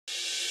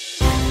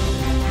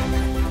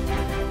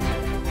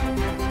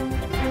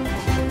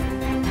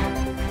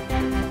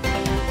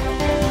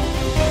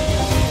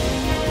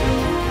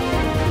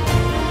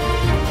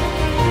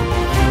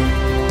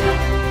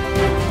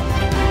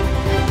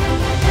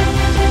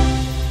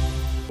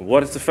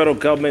What is the federal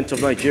government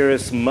of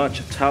Nigeria's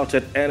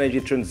much-touted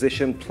energy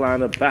transition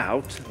plan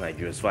about?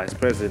 Nigeria's vice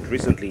president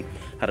recently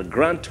had a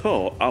grand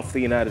tour of the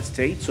United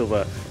States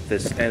over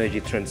this energy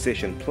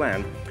transition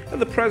plan,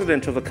 and the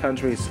president of the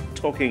country is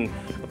talking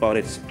about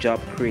its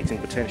job-creating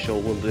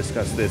potential. We'll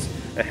discuss this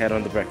ahead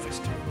on The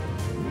Breakfast.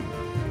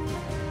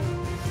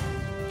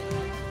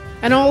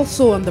 And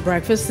also on The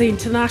Breakfast, the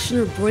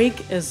international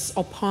break is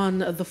upon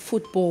the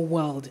football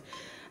world,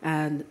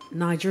 and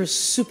Nigeria's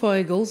Super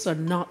Eagles are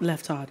not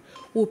left out.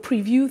 We'll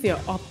preview their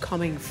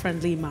upcoming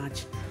friendly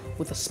match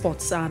with a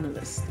sports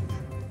analyst.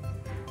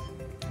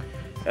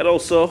 And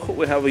also,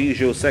 we have a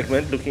usual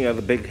segment looking at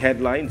the big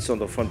headlines on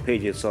the front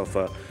pages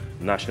of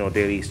national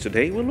dailies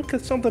today. We'll look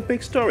at some of the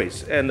big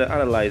stories and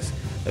analyze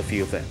a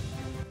few of them.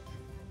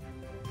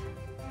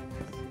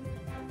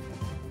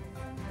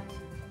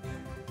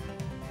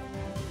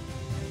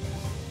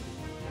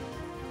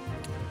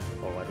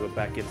 We're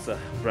back. It's a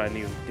brand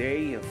new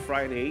day, a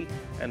Friday,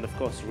 and of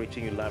course,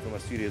 reaching you live from our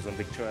studios on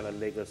Victoria,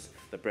 Lagos.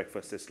 The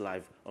Breakfast is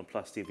live on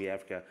Plus TV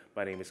Africa.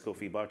 My name is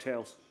Kofi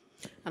Bartels.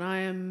 And I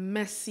am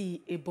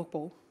Messi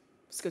Ebokpo.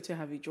 It's good to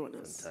have you join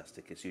us.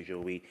 Fantastic. As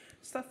usual, we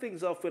start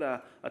things off with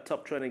a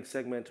top trending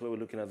segment where we're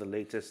looking at the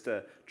latest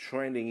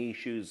trending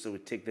issues. So we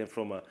take them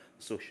from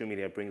social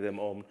media, bring them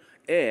on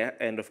air,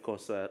 and of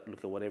course,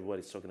 look at what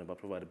everybody's talking about,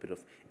 provide a bit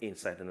of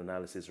insight and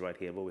analysis right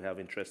here. But we have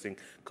interesting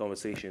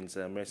conversations.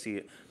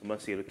 Mercy,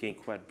 you're looking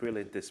quite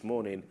brilliant this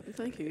morning.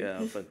 Thank you.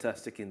 Yeah,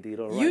 fantastic indeed.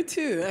 All right. You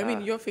too. I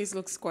mean, your face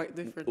looks quite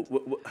different.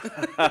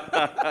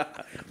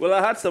 Well,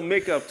 I had some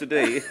makeup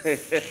today.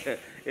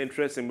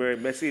 Interesting.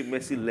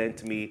 Messi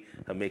lent me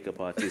a makeup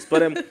artist.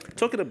 But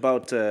talking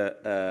about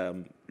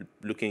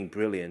looking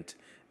brilliant,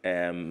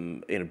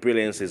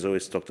 brilliance is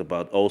always talked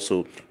about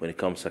also when it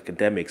comes to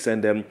academics.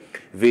 And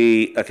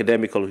the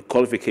academic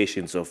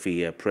qualifications of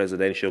the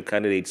presidential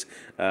candidates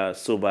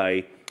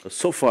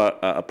so far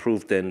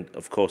approved and,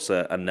 of course,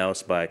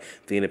 announced by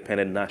the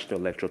Independent National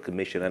Electoral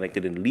Commission. INEC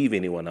didn't leave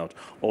anyone out.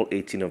 All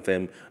 18 of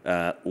them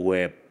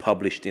were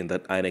published in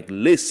that INEC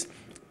list.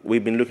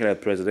 We've been looking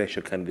at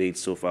presidential candidates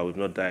so far. We've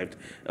not delved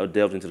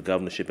into the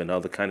governorship and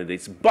other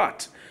candidates.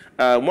 But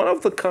one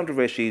of the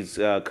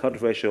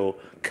controversial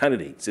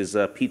candidates is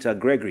Peter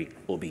Gregory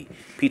Obi.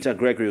 Peter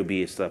Gregory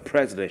Obi is the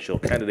presidential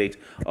candidate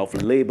of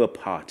Labour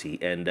Party,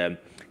 and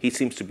he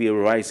seems to be a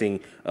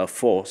rising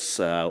force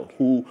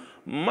who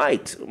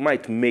might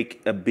make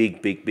a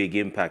big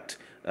impact,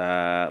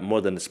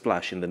 more than a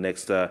splash in the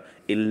next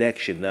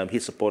election.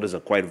 His supporters are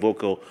quite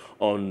vocal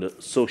on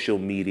social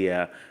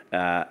media,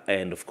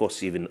 and of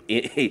course, even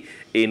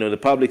in the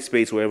public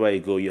space, wherever you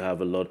go, you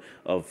have a lot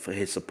of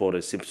his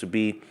supporters. Seems to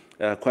be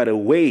quite a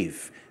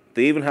wave.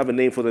 They even have a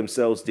name for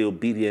themselves, the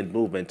Obedient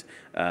Movement.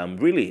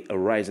 Really a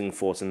rising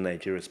force in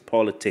Nigeria's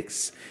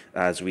politics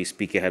as we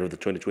speak ahead of the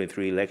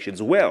 2023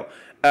 elections. Well,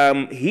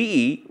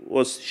 he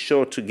was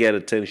sure to get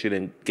attention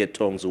and get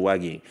tongues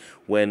wagging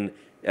when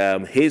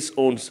his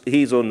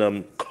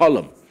own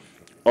column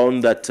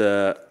on that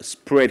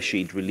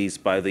spreadsheet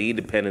released by the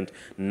Independent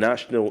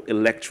National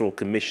Electoral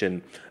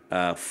Commission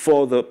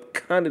for the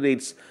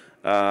candidates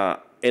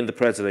in the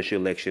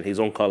presidential election, his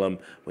own column,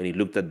 when he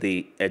looked at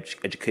the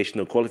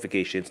educational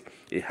qualifications,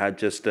 it had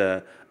just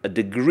a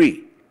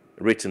degree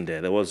written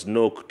there. There was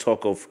no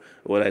talk of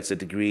whether it's a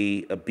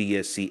degree, a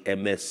BSc,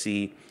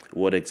 MSc,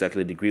 what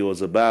exactly the degree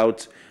was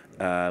about.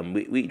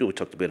 We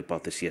talked a bit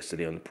about this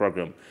yesterday on the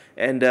program,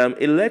 and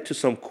it led to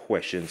some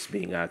questions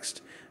being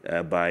asked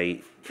by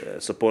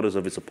supporters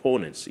of his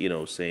opponents,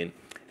 saying,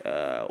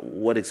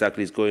 what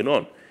exactly is going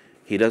on?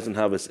 He doesn't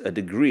have a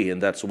degree,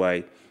 and that's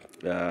why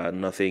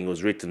nothing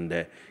was written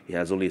there. He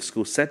has only a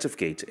school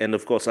certificate. And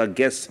of course, our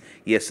guest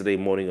yesterday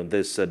morning on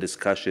this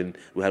discussion,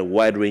 we had a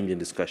wide-ranging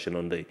discussion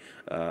on the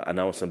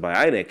announcement by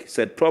INEC,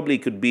 said probably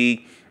could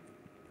be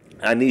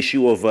an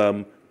issue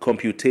of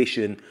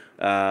computation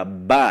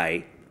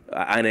by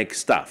INEC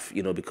staff,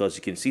 because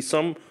you can see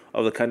some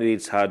of the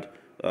candidates had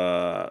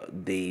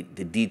the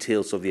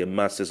details of their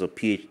masters or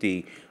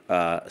PhD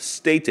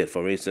stated.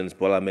 For instance,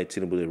 Bola Ahmed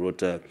Tinubu wrote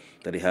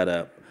that he had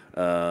a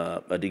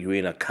degree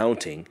in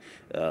accounting.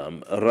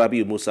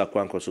 Rabiu Musa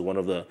Kwankwaso, one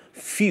of the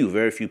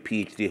very few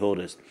PhD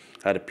holders,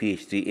 had a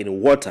PhD in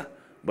water,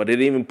 but they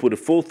didn't even put the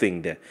full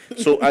thing there.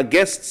 So I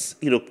guess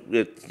he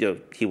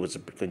was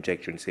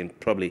conjecturing, saying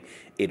probably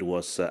it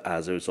was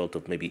as a result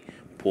of maybe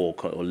poor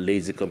or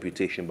lazy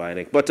computation by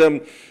INEC. But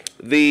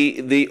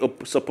the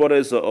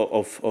supporters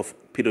of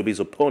Peter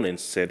Obi's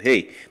opponents said,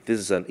 "Hey, this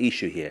is an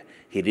issue here.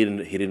 He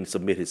didn't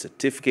submit his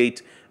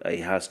certificate. He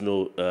has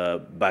no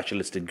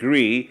bachelor's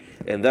degree,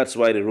 and that's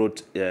why they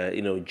wrote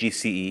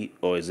GCE,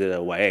 or is it a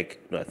WAEC?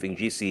 No, I think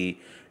GCE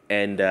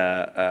and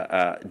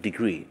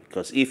degree.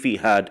 Because if he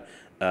had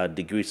a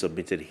degree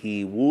submitted,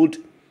 he would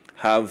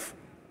have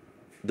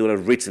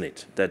written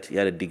it that he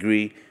had a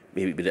degree,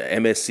 maybe with a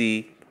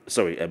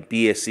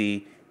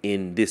BSc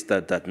in this,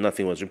 that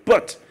nothing was written.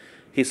 But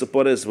his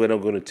supporters were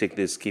not going to take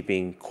this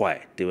keeping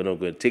quiet. They were not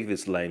going to take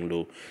this lying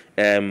low.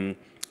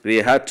 They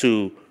had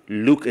to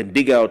look and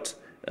dig out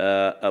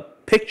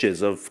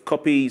pictures of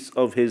copies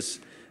of his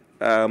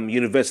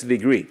university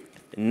degree.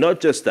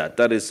 Not just that.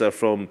 That is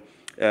from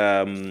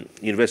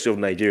University of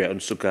Nigeria,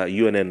 Nsukka,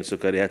 UNN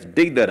Nsukka. They had to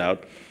dig that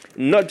out.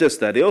 Not just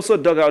that. They also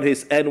dug out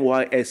his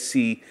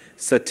NYSC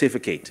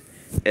certificate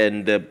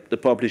and they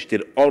published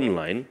it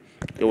online.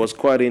 It was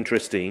quite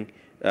interesting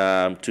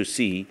to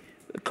see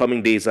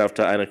coming days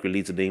after INEC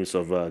released the names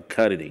of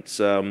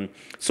candidates.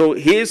 So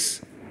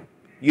his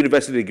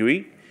university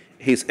degree,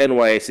 his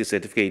NYSC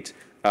certificate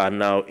are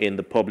now in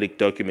the public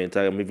document.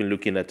 I'm even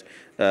looking at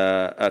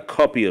a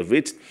copy of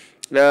it.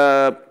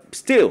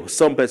 Still,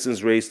 some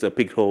persons raised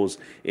picked holes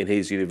in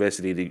his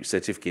university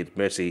certificate.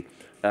 Mercy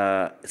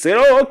said,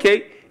 "Oh,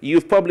 okay,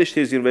 you've published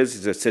his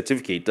university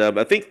certificate."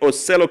 I think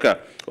Oseloka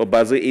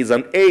Obaze is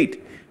an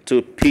aide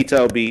to Peter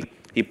Obi.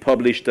 He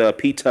published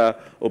Peter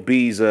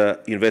Obi's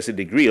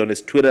university degree on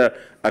his Twitter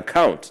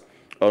account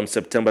on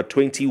September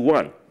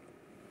 21.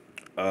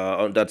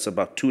 That's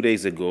about 2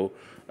 days ago.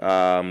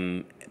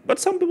 But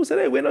some people said,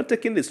 "Hey, we're not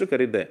taking this. Look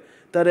at it there."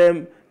 That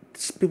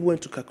people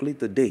went to calculate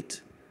the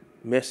date.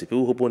 Mercy,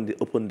 people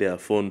opened their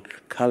phone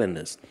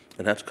calendars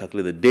and had to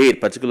calculate the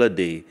date, particular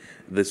day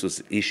this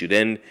was issued.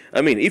 And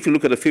I mean, if you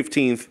look at the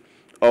 15th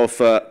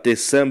of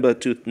December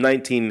to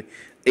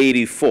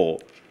 1984,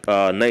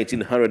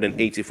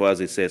 1984,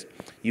 as it says,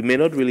 you may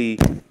not really,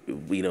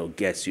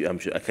 guess. I'm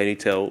sure. Can you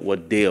tell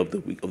what day of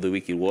the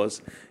week it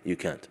was? You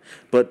can't.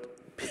 But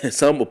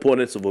some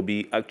opponents of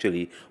Obi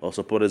actually, or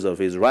supporters of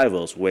his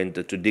rivals, went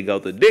to dig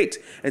out the date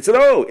and said,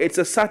 "Oh, it's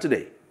a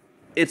Saturday.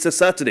 It's a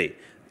Saturday.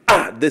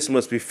 This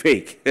must be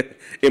fake.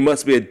 It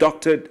must be a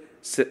doctorate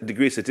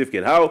degree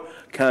certificate. How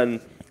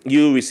can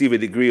you receive a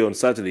degree on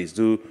Saturdays?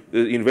 Do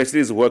the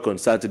universities work on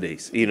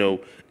Saturdays?"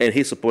 And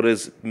his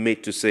supporters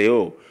made to say,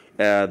 "Oh,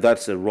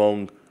 that's a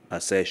wrong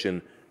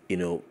assertion.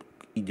 Your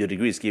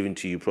degree is given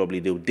to you. Probably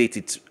they'll date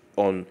it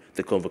on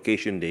the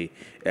convocation day."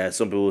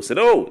 Some people said,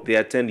 "Oh, they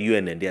attended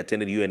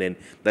UNN.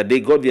 That they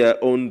got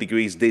their own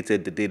degrees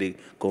dated the day they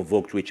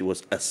convoked, which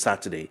was a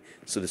Saturday.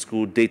 So the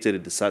school dated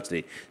it the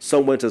Saturday."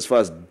 Some went as far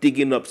as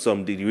digging up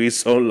some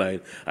degrees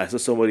online. I saw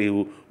somebody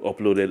who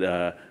uploaded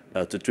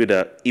to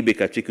Twitter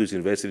Ibeka Chiku's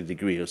university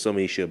degree or some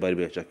issue about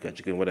Ibeka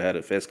Chiku, what I had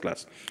at first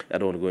class. I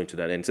don't want to go into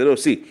that. And said, "Oh,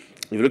 see,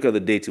 if you look at the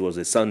date, it was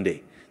a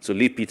Sunday. So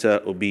leave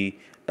Peter Obi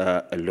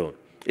alone."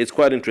 It's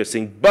quite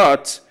interesting,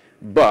 but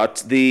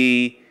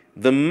the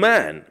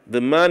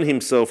man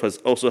himself has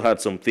also had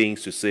some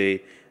things to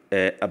say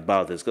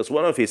about this, because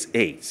one of his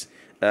aides,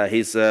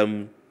 his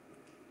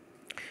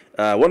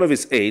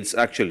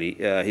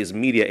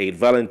media aide,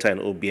 Valentine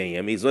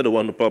Obianyem, he's not the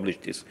one who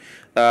published this,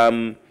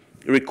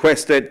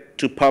 requested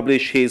to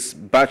publish his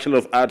Bachelor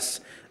of Arts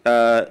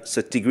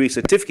degree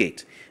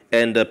certificate,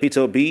 and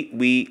Peter Obi,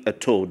 we are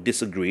told,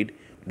 disagreed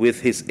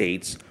with his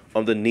aides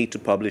on the need to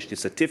publish the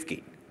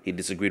certificate. He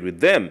disagreed with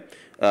them.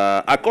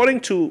 According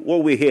to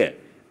what we hear,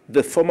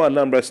 the former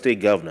Anambra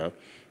State governor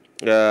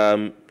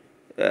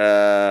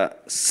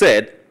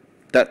said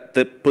that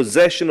the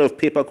possession of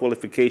paper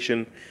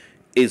qualification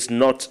is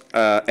not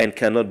and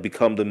cannot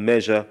become the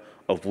measure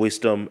of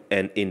wisdom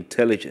and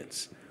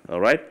intelligence. All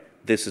right?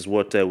 This is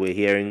what we're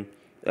hearing.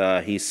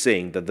 He's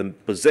saying that the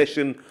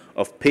possession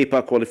of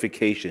paper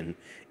qualification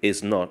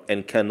is not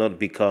and cannot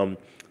become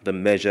the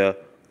measure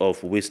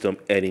of wisdom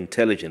and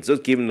intelligence.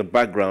 Just giving the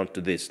background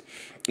to this.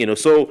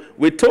 So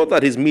we're told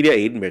that his media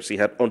aide, Mercy,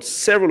 had on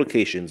several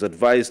occasions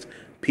advised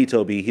Peter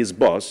Obi, his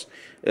boss,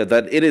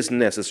 that it is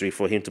necessary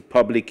for him to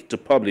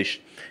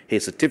publish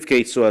his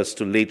certificate so as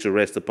to lay to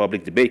rest the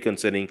public debate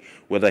concerning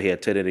whether he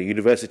attended a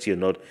university or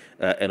not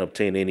and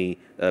obtained any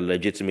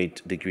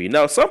legitimate degree.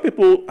 Now, some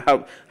people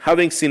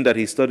having seen that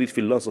he studied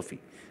philosophy,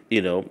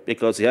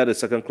 because he had a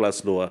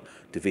second-class lower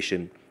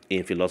division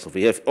in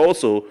philosophy, have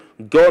also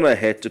gone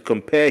ahead to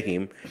compare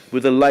him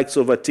with the likes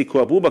of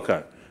Atiku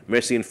Abubakar.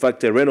 Mercy, in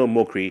fact, Reno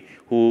Mokri,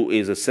 who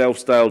is a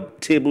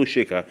self-styled table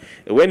shaker.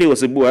 When he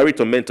was a Buhari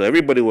tormentor,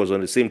 everybody was on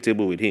the same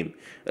table with him.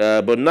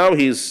 But now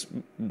he's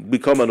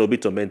become an Obi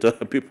tormentor.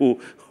 People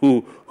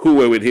who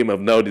were with him have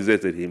now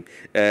deserted him.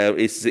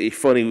 It's a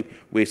funny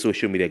way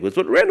social media goes.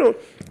 But Reno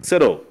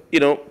said,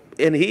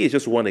 and he is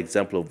just one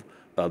example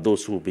of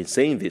those who have been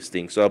saying these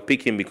things. So I'll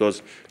pick him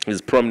because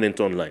he's prominent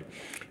online.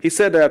 He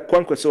said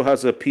Kwankwaso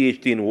has a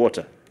PhD in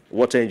water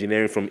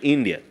engineering from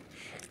India.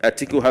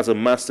 Atiku has a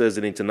master's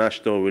in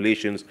international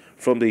relations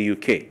from the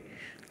UK.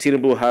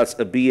 Tinubu has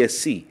a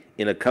BSc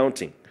in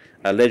accounting,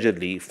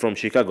 allegedly from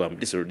Chicago.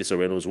 These are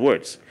Reno's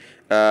words.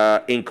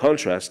 In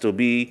contrast,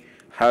 Obi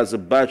has a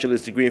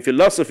bachelor's degree in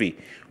philosophy.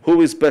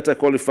 Who is better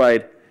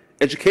qualified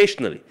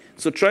educationally?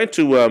 So trying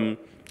to,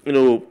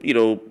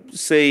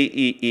 say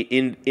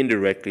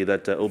indirectly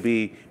that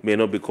Obi may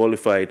not be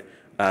qualified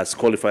as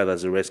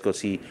the rest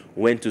because he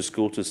went to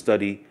school to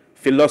study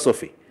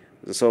philosophy.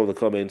 Some of the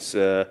comments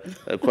are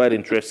quite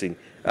interesting.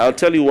 I'll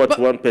tell you what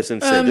one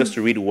person said, just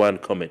to read one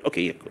comment.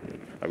 Okay, yeah,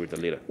 I'll read that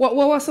later.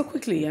 Well, so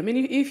quickly, I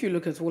mean, if you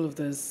look at all of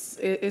this,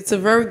 it's a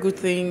very good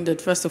thing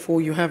that, first of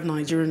all, you have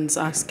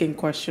Nigerians asking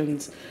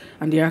questions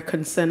and they are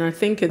concerned. I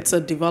think it's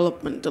a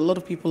development. A lot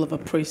of people have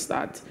appraised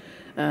that.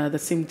 there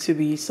seems to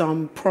be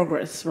some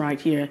progress right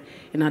here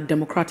in our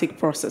democratic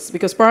process.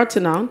 Because prior to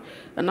now,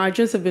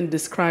 Nigerians have been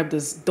described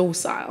as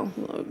docile.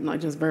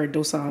 Nigerians very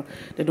docile.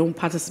 They don't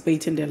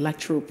participate in the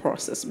electoral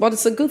process. But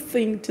it's a good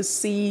thing to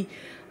see,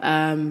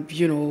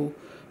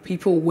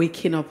 people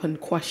waking up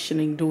and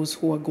questioning those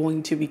who are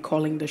going to be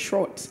calling the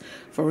shots.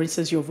 For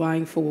instance, you're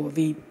vying for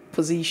the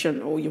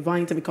position or you're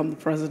vying to become the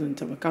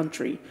president of a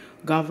country,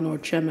 governor,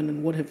 chairman,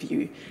 and what have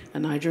you,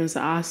 and Nigerians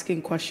are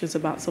asking questions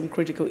about some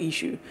critical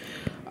issue.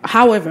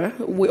 However,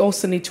 we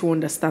also need to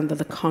understand that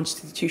the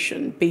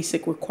Constitution,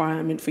 basic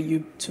requirement for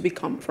you to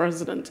become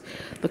president,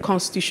 the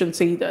Constitution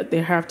says that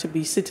they have to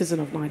be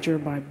citizen of Nigeria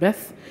by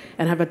birth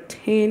and have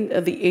attained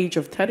the age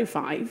of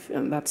 35,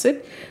 and that's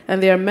it.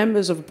 And they are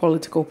members of a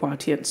political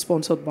party and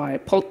sponsored by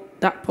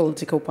that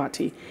political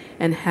party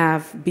and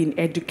have been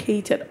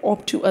educated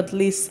up to at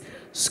least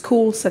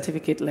school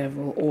certificate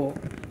level or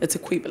its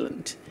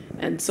equivalent.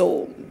 And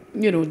so,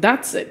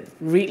 that's it,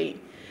 really.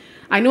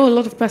 I know a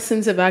lot of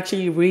persons have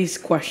actually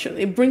raised questions.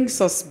 It brings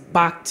us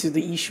back to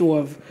the issue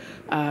of,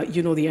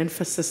 the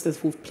emphasis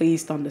that we've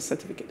placed on the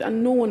certificate.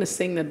 And no one is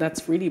saying that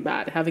that's really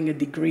bad, having a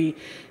degree,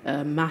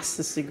 a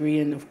master's degree,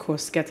 and of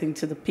course getting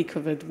to the peak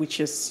of it, which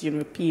is, a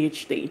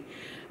PhD.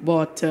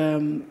 But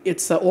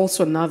it's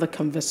also another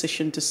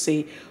conversation to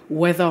say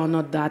whether or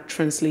not that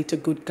translates to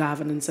good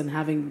governance and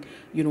having,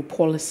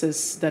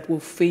 policies that will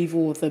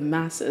favor the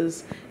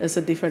masses is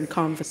a different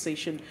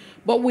conversation.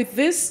 But with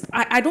this,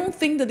 I don't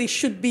think that it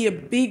should be a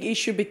big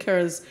issue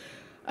because,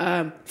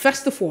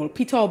 first of all,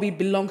 Peter Obi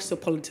belongs to a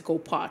political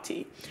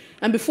party.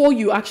 And before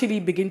you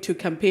actually begin to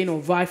campaign or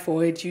vie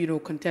for it,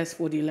 contest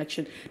for the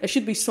election, there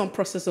should be some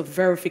process of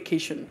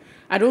verification.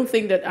 I don't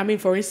think that,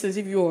 for instance,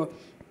 if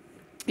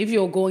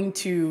you're going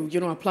to,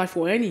 apply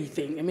for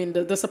anything,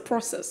 there's a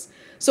process.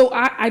 So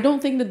I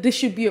don't think that this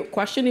should be a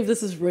question. If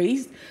this is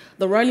raised,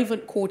 the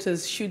relevant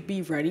quotas should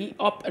be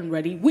up and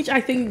ready, which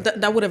I think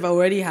that would have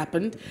already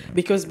happened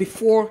because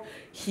before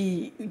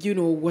he,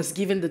 was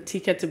given the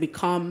ticket to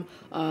become,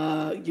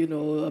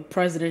 a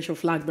presidential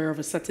flag bearer of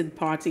a certain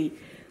party,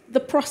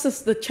 the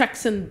process, the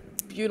checks and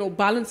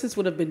balances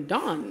would have been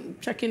done,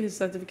 checking his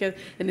certificate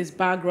and his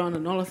background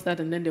and all of that,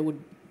 and then they would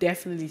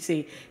definitely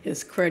say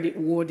he's credit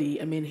worthy.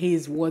 He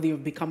is worthy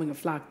of becoming a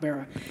flag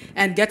bearer.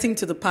 And getting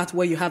to the part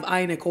where you have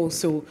INEC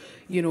also,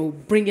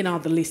 bringing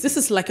out the list. This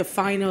is like a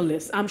final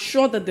list. I'm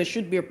sure that there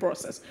should be a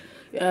process,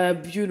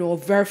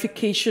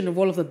 verification of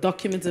all of the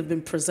documents that have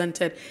been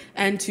presented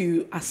and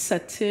to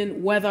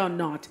ascertain whether or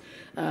not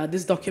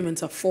these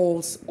documents are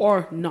false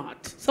or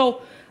not.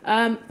 So,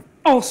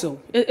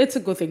 also, it's a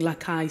good thing,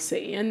 like I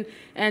say. And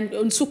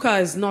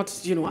Nsukka is not,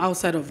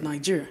 outside of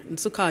Nigeria.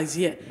 Nsukka is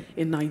here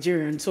in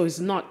Nigeria, and so it's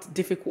not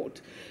difficult.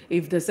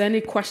 If there's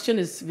any question,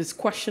 if it's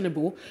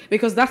questionable,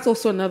 because that's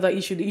also another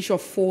issue, the issue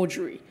of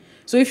forgery.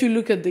 So if you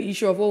look at the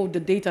issue of,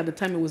 the date at the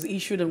time it was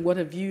issued and what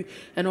have you,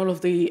 and all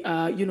of the,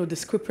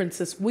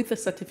 discrepancies with the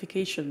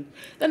certification,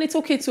 then it's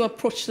okay to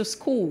approach the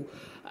school.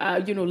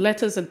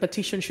 Letters and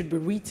petitions should be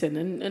written,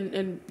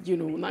 and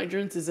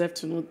Nigerians deserve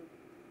to know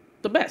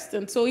the best.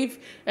 And so if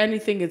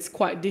anything it's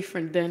quite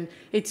different, then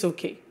it's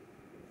okay.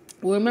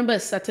 We remember a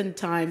certain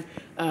time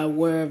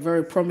where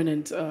very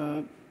prominent,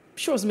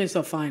 she was Minister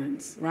of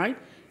Finance, right?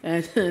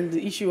 And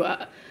the issue,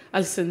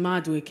 Alison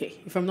Madueke,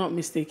 if I'm not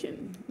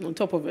mistaken, on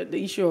top of it,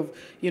 the issue of,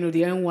 the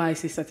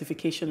NYC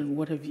certification and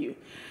what have you.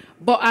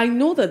 But I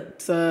know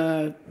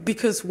that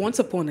because once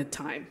upon a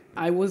time,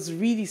 I was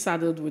really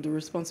saddled with the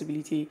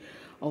responsibility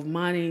of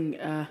manning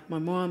my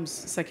mom's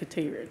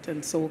secretariat.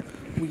 And so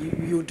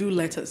you do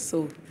letters.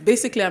 So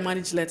basically I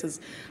manage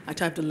letters, I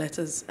type the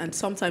letters, and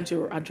sometimes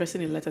you're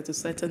addressing a letter to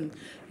certain,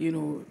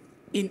 in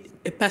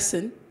a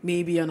person,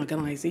 maybe an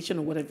organization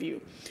or whatever you.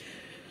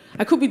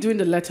 I could be doing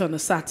the letter on a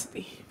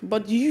Saturday,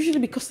 but usually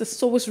because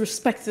it's always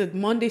respected,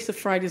 Mondays to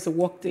Fridays a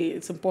work day,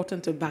 it's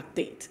important to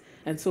backdate.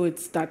 And so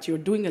it's that you're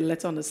doing a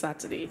letter on a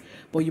Saturday,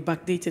 but you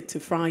backdate it to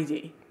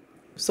Friday.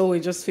 So it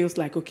just feels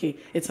like, okay,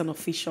 it's an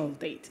official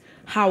date.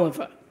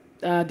 However,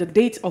 the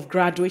date of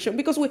graduation,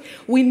 because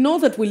we know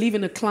that we live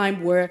in a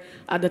climate where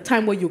at the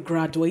time where you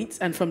graduate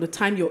and from the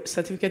time your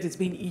certificate is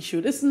being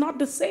issued, it's not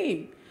the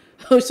same.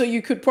 So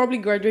you could probably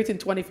graduate in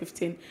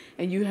 2015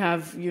 and you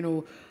have,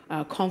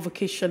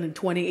 convocation in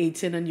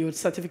 2018 and your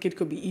certificate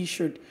could be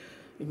issued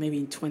maybe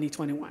in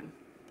 2021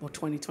 or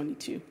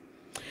 2022.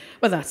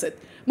 But that's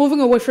it. Moving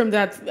away from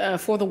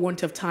that, for the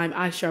want of time,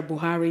 Aisha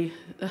Buhari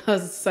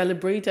has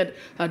celebrated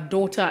her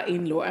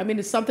daughter-in-law.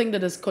 it's something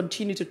that has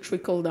continued to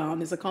trickle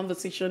down. It's a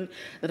conversation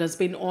that has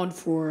been on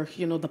for,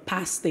 the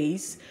past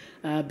days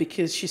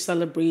because she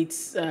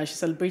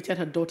celebrated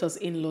her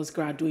daughter's-in-law's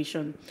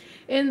graduation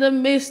in the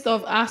midst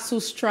of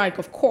ASU strike,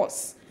 of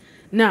course.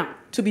 Now,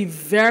 to be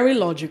very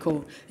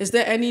logical, is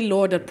there any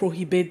law that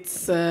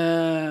prohibits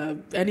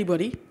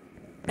anybody,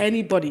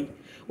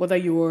 whether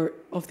you're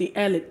of the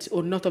elite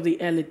or not of the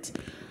elite,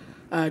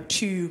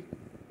 to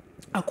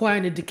acquire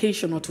an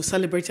education or to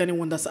celebrate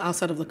anyone that's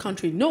outside of the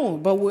country? No,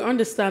 but we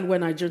understand where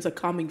Nigerians are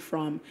coming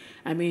from.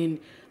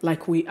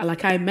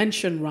 Like I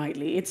mentioned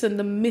rightly, it's in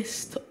the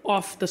midst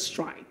of the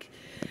strike.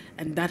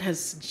 And that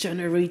has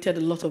generated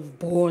a lot of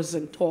bores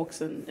and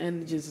talks and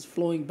energies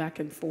flowing back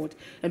and forth.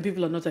 And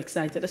people are not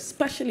excited,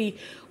 especially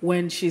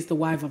when she's the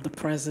wife of the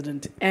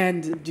president.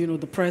 And, you know,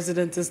 the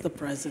president is the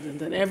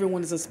president. And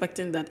everyone is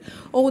expecting that,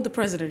 oh, the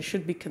president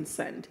should be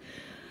concerned.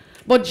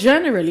 But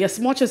generally, as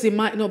much as it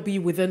might not be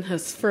within her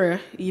sphere,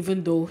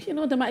 even though, you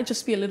know, there might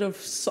just be a little,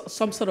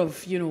 some sort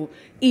of, you know,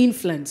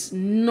 influence,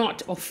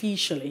 not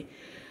officially.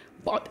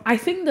 But I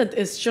think that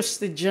it's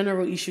just the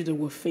general issue that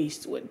we're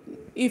faced with.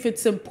 If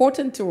it's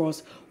important to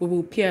us, we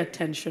will pay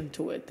attention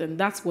to it. And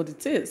that's what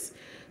it is.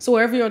 So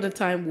every other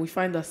time we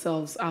find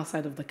ourselves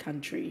outside of the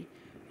country,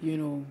 you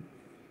know,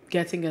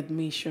 getting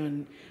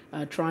admission,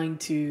 trying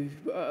to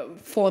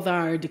further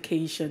our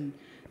education,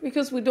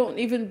 because we don't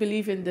even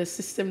believe in the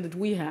system that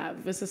we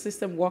have. Is the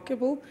system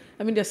workable?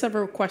 I mean, there are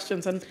several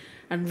questions, and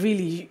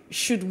really,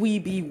 should we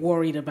be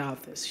worried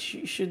about this?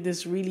 Should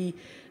this really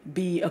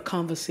be a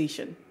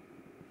conversation?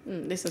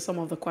 These are some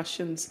of the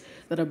questions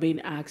that are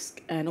being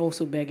asked and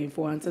also begging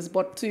for answers.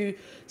 But to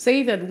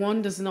say that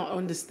one does not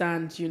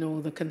understand, you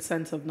know, the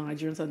consent of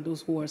Nigerians and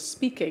those who are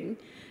speaking,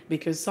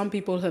 because some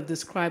people have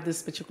described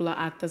this particular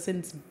act as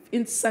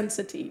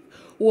insensitive.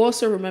 We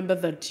also remember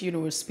that, you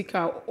know, a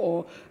speaker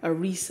or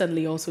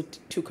recently also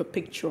took a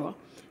picture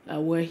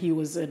where he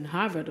was in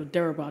Harvard or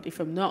thereabout, if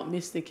I'm not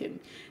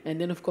mistaken.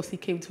 And then, of course, he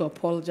came to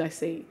apologize,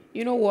 saying,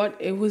 you know what,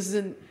 it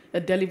wasn't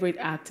a deliberate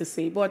act to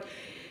say. But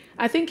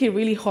I think it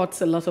really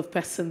hurts a lot of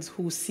persons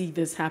who see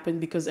this happen,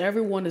 because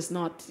everyone is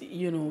not,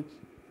 you know,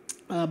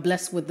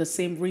 blessed with the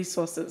same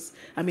resources.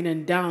 I mean,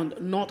 endowed.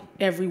 Not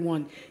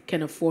everyone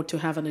can afford to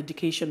have an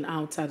education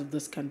outside of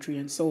this country.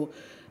 And so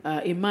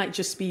it might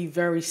just be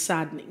very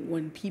saddening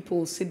when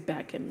people sit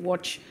back and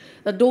watch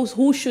that those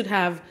who should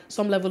have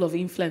some level of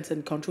influence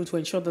and control to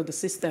ensure that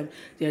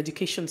the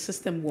education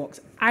system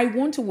works. I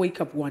want to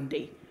wake up one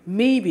day.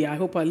 Maybe, I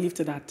hope I live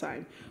to that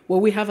time, where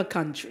we have a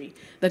country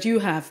that you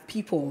have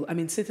people, I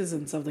mean,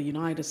 citizens of the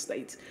United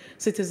States,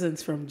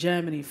 citizens from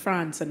Germany,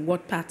 France, and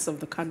what parts of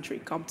the country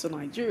come to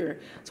Nigeria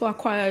to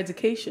acquire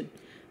education.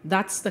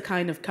 That's the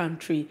kind of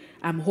country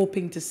I'm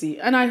hoping to see.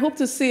 And I hope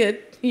to see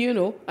it, you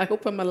know, I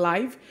hope I'm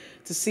alive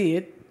to see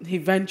it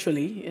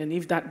eventually. And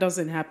if that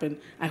doesn't happen,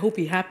 I hope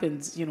it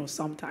happens, you know,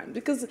 sometime,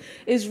 because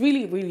it's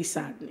really, really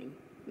saddening,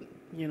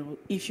 you know,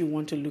 if you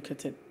want to look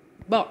at it.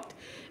 But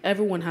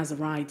everyone has a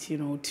right, you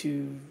know,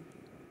 to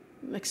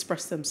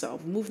express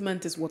themselves.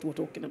 Movement is what we're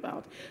talking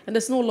about. And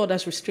there's no law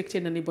that's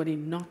restricting anybody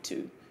not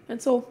to. And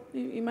so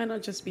it might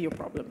not just be your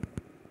problem.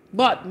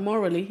 But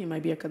morally, it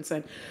might be a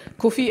concern.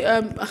 Kofi,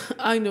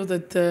 I know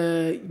that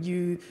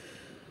you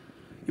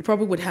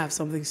probably would have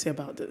something to say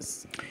about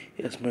this.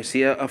 Yes,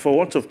 Mercy. For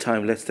want of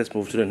time, let's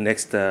move to the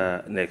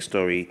next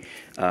story.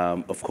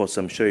 Of course,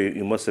 I'm sure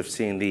you must have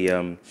seen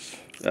the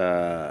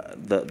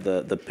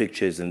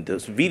pictures and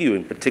this video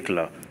in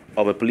particular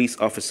of a police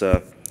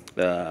officer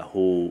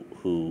who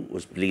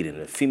was bleeding.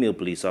 A female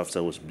police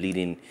officer was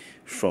bleeding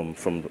from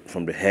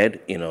the head.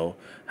 You know,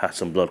 had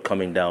some blood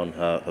coming down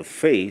her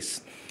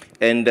face,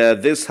 and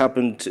this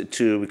happened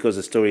because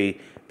the story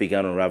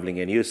began unraveling.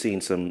 And you're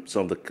seeing some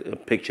of the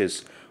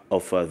pictures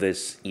of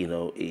this. You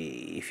know,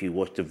 if you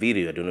watch the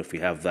video, I don't know if you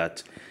have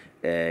that.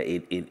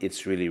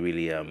 It's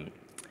really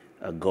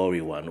a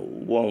gory one.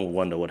 One will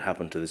wonder what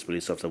happened to this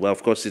police officer. Well,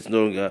 of course, it's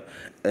no longer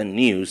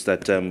news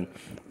that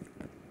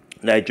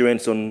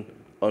Nigerians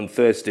on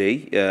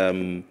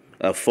Thursday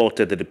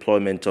faulted the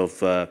deployment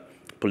of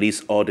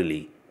police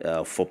orderly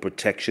for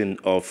protection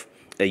of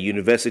a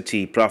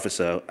university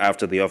professor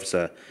after the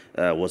officer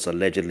was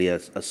allegedly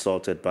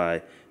assaulted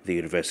by the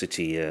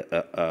university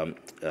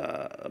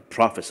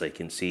professor. You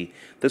can see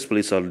this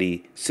police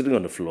orderly sitting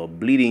on the floor,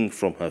 bleeding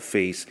from her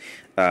face.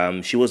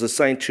 She was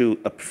assigned to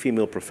a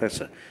female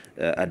professor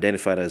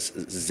identified as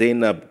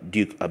Zainab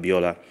Duke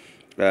Abiola,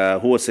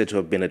 who was said to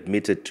have been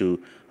admitted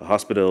to a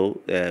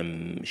hospital.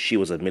 She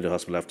was admitted to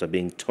hospital after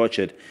being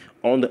tortured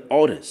on the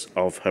orders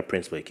of her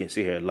principal. You can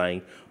see her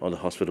lying on the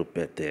hospital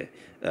bed there.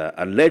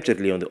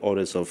 Allegedly on the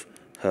orders of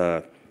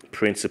her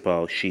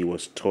principal, she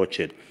was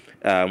tortured.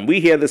 We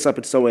hear this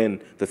happened somewhere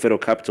in the Federal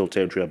Capital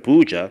Territory,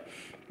 Abuja.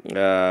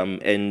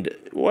 And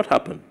what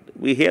happened?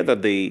 We hear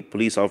that the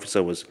police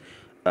officer was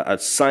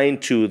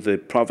assigned to the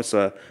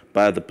professor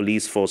by the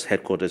police force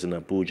headquarters in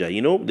Abuja.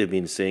 You know, they've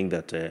been saying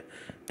that,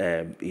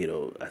 you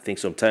know, I think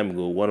some time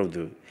ago, one of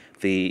the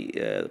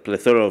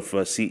plethora of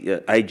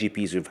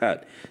IGPs we've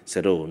had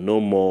said, oh, no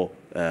more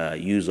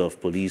use of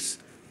police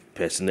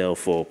personnel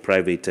for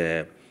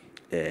private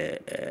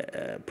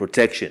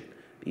protection.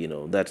 You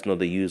know, that's not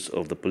the use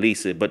of the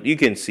police. But you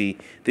can see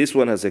this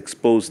one has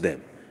exposed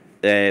them,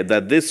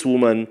 that this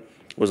woman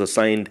was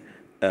assigned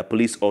a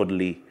police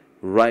orderly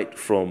right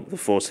from the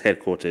force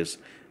headquarters.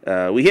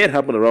 We hear it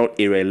happen around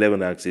Area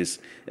 11 axis,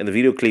 and the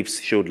video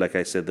clips showed, like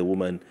I said, the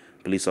woman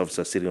police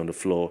officer sitting on the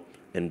floor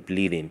and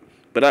bleeding.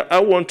 But I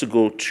want to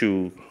go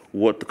to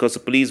what, because the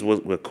police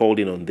were called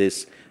in on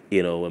this,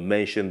 you know, and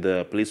mentioned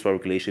the police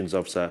fabric relations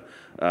officer,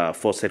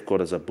 force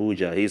headquarters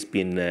Abuja. He's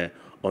been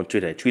on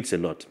Twitter. He tweets a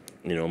lot.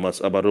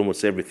 about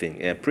almost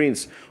everything.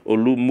 Prince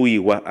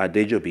Olumuyiwa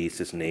Adejobi is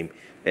his name,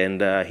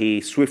 and he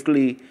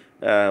swiftly,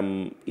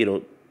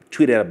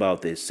 tweeted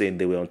about this, saying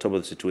they were on top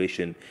of the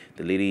situation.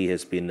 The lady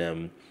has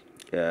been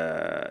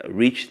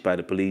reached by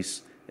the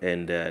police,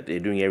 and they're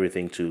doing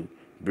everything to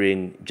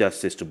bring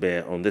justice to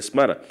bear on this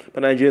matter.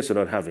 But Nigerians are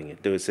not having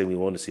it. They were saying we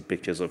want to see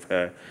pictures of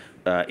her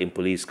in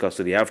police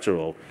custody. After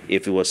all,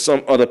 if it was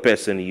some other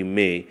person, you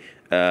may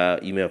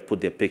have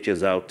put their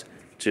pictures out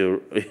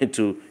to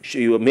show,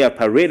 you may have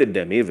paraded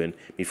them even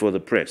before the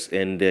press.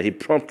 And he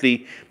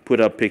promptly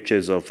put up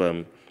pictures of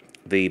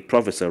the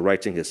professor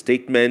writing his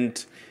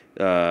statement,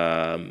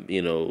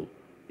 in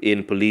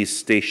police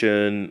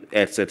station,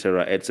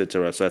 etc.,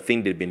 etc. So I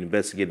think they've been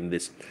investigating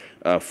this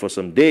for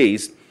some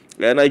days.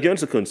 And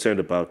Nigerians are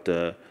concerned about,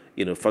 the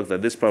fact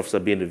that this professor,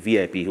 being a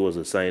VIP who was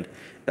assigned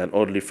an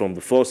orderly from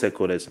the force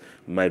headquarters,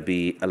 might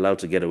be allowed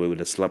to get away with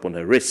a slap on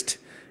her wrist.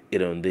 The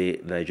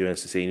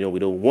Nigerians are saying, we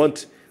don't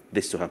want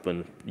this to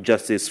happen.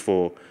 Justice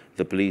for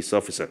the police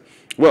officer.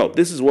 Well,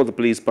 this is what the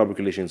police public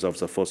relations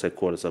officer, force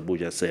headquarters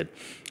Abuja, said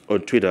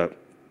on Twitter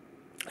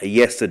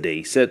yesterday.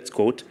 He said,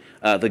 quote,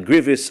 the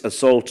grievous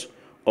assault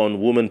on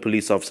woman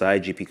police officer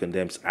IGP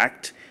condemns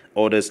act,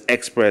 orders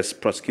express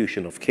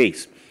prosecution of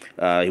case.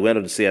 He went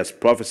on to say, as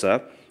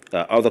professor,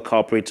 other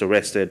culprits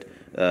arrested.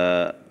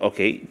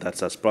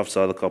 That's as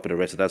professor, other culprit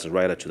arrested. That's a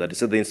writer to that. He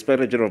said the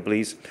Inspector General of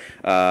Police,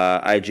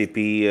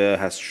 IGP,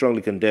 has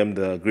strongly condemned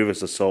the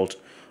grievous assault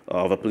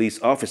of a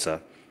police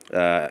officer,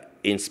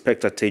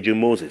 Inspector Teju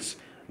Moses,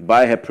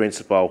 by her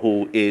principal,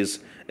 who is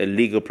a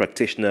legal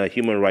practitioner,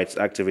 human rights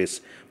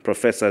activist,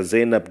 Professor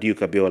Zainab Duke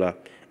Abiola,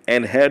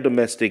 and her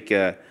domestic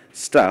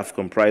staff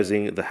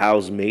comprising the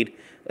housemaid,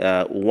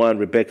 one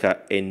Rebecca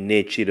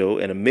Enechido,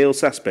 and a male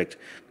suspect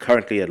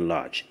currently at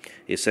large.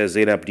 It says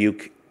Zainab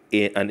Duke,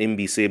 an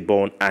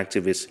MBC-born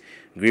activist,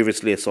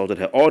 grievously assaulted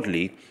her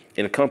orderly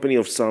in company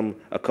of some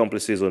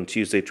accomplices on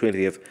Tuesday,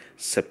 20th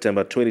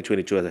September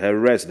 2022 at her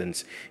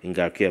residence in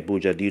Garki,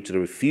 Abuja, due to the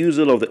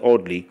refusal of the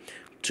orderly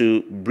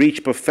to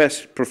breach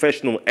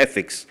professional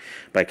ethics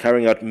by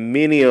carrying out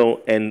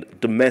menial and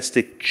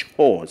domestic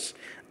chores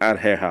at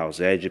her house.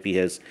 The IGP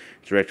has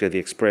directed the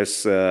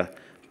express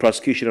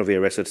prosecution of the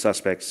arrested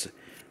suspects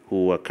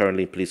who are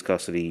currently in police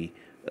custody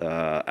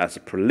as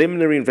a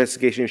preliminary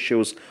investigation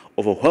shows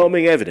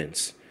overwhelming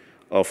evidence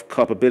of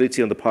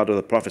culpability on the part of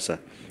the professor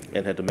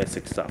and her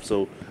domestic staff.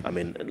 So,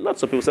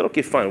 lots of people said,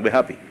 okay, fine, we're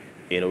happy.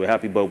 We're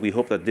happy, but we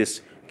hope that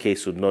this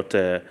case would not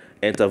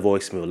enter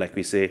voicemail, like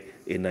we say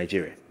in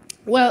Nigeria.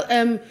 Well,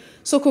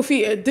 so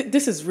Kofi,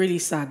 this is really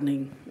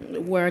saddening.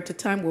 We're at a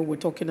time where we're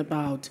talking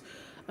about,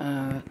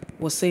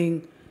 we're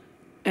saying,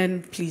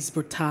 end police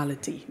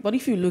brutality. But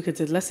if you look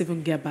at it, let's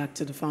even get back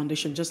to the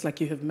foundation, just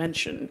like you have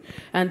mentioned.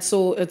 And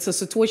so it's a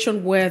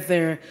situation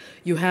where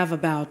you have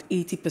about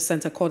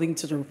 80%, according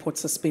to the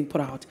reports that's been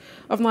put out,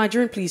 of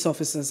Nigerian police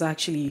officers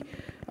actually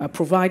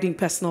providing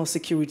personal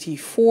security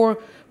for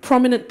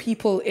prominent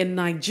people in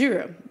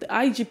Nigeria. The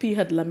IGP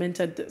had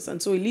lamented this,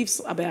 and so it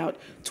leaves about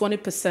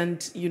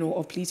 20%,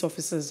 of police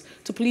officers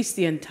to police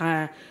the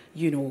entire,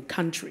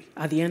 country.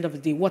 At the end of the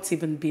day, what's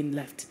even been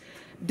left?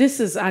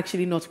 This is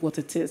actually not what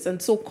it is. And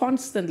so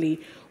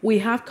constantly we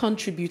have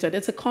contributed.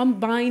 It's a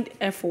combined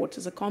effort.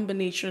 It's a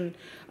combination,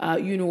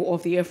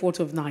 of the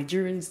effort of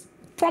Nigerians,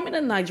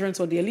 prominent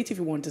Nigerians, or the elite, if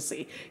you want to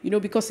say,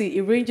 because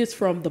it ranges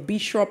from the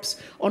bishops,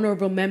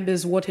 honorable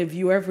members, what have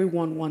you.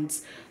 Everyone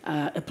wants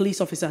a police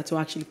officer to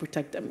actually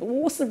protect them. But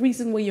what's the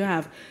reason where you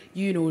have,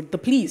 the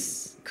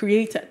police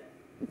created?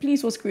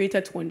 Police was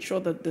created to ensure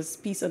that there's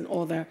peace and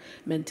order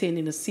maintained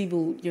in a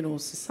civil,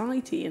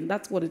 society, and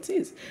that's what it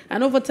is.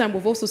 And over time,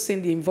 we've also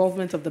seen the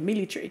involvement of the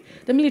military.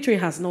 The military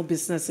has no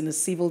business in a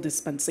civil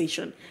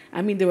dispensation.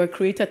 They were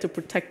created to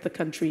protect the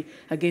country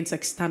against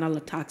external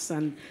attacks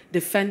and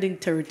defending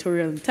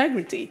territorial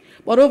integrity.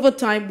 But over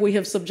time, we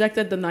have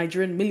subjected the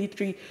Nigerian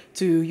military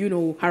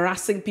to,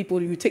 harassing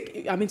people.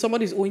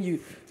 Somebody's owing you.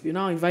 You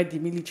now invite the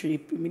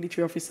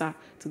military officer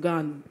to go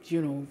and,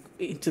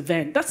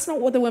 intervene. That's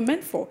not what they were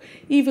meant for.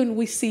 Even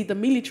we see the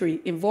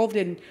military involved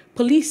in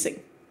policing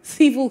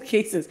civil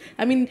cases.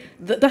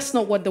 That's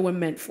not what they were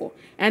meant for.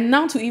 And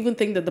now to even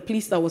think that the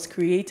police that was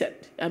created,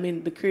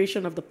 the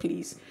creation of the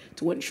police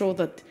to ensure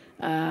that,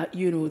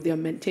 they're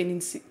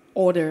maintaining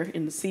order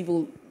in the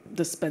civil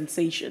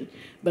dispensation.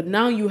 But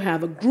now you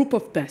have a group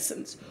of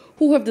persons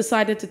who have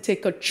decided to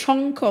take a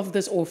chunk of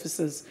these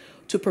officers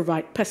to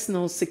provide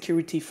personal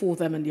security for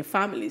them and their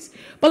families.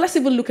 But let's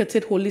even look at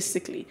it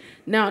holistically.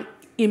 Now,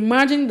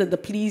 imagine that the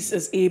police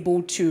is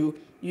able to,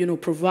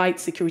 provide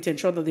security,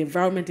 ensure that the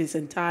environment is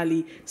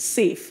entirely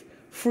safe,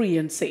 free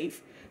and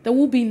safe. There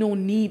will be no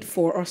need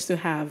for us to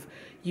have,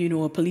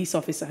 a police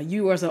officer,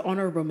 you as an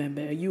honorable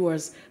member, you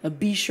as a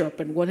bishop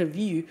and what have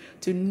you,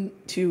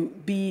 to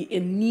be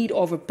in need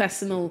of a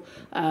personal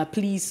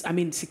police,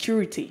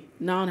 security.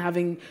 Now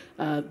having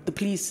the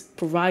police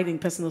providing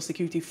personal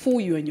security for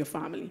you and your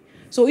family.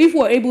 So if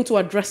we're able to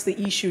address the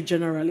issue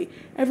generally,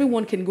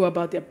 everyone can go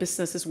about their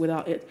businesses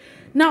without it.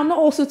 Now, not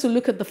also to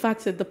look at the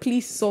fact that the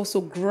police is also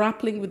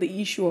grappling with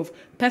the issue of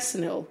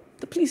personnel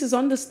The police is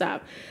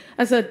understaffed.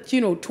 As at,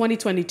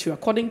 2022,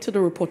 according to the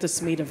report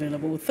that's made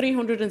available,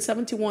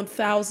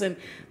 371,000,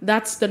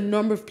 that's the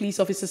number of police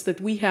officers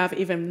that we have,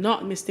 if I'm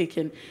not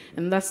mistaken.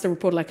 And that's the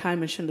report, like I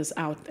mentioned, is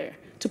out there.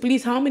 To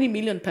police how many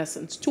million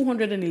persons?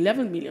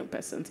 211 million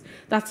persons.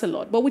 That's a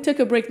lot. But we take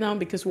a break now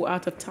because we're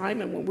out of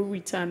time. And when we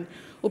return,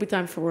 it'll be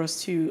time for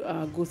us to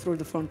go through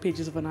the front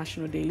pages of our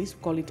national dailies.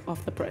 We call it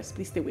Off the Press.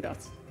 Please stay with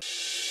us.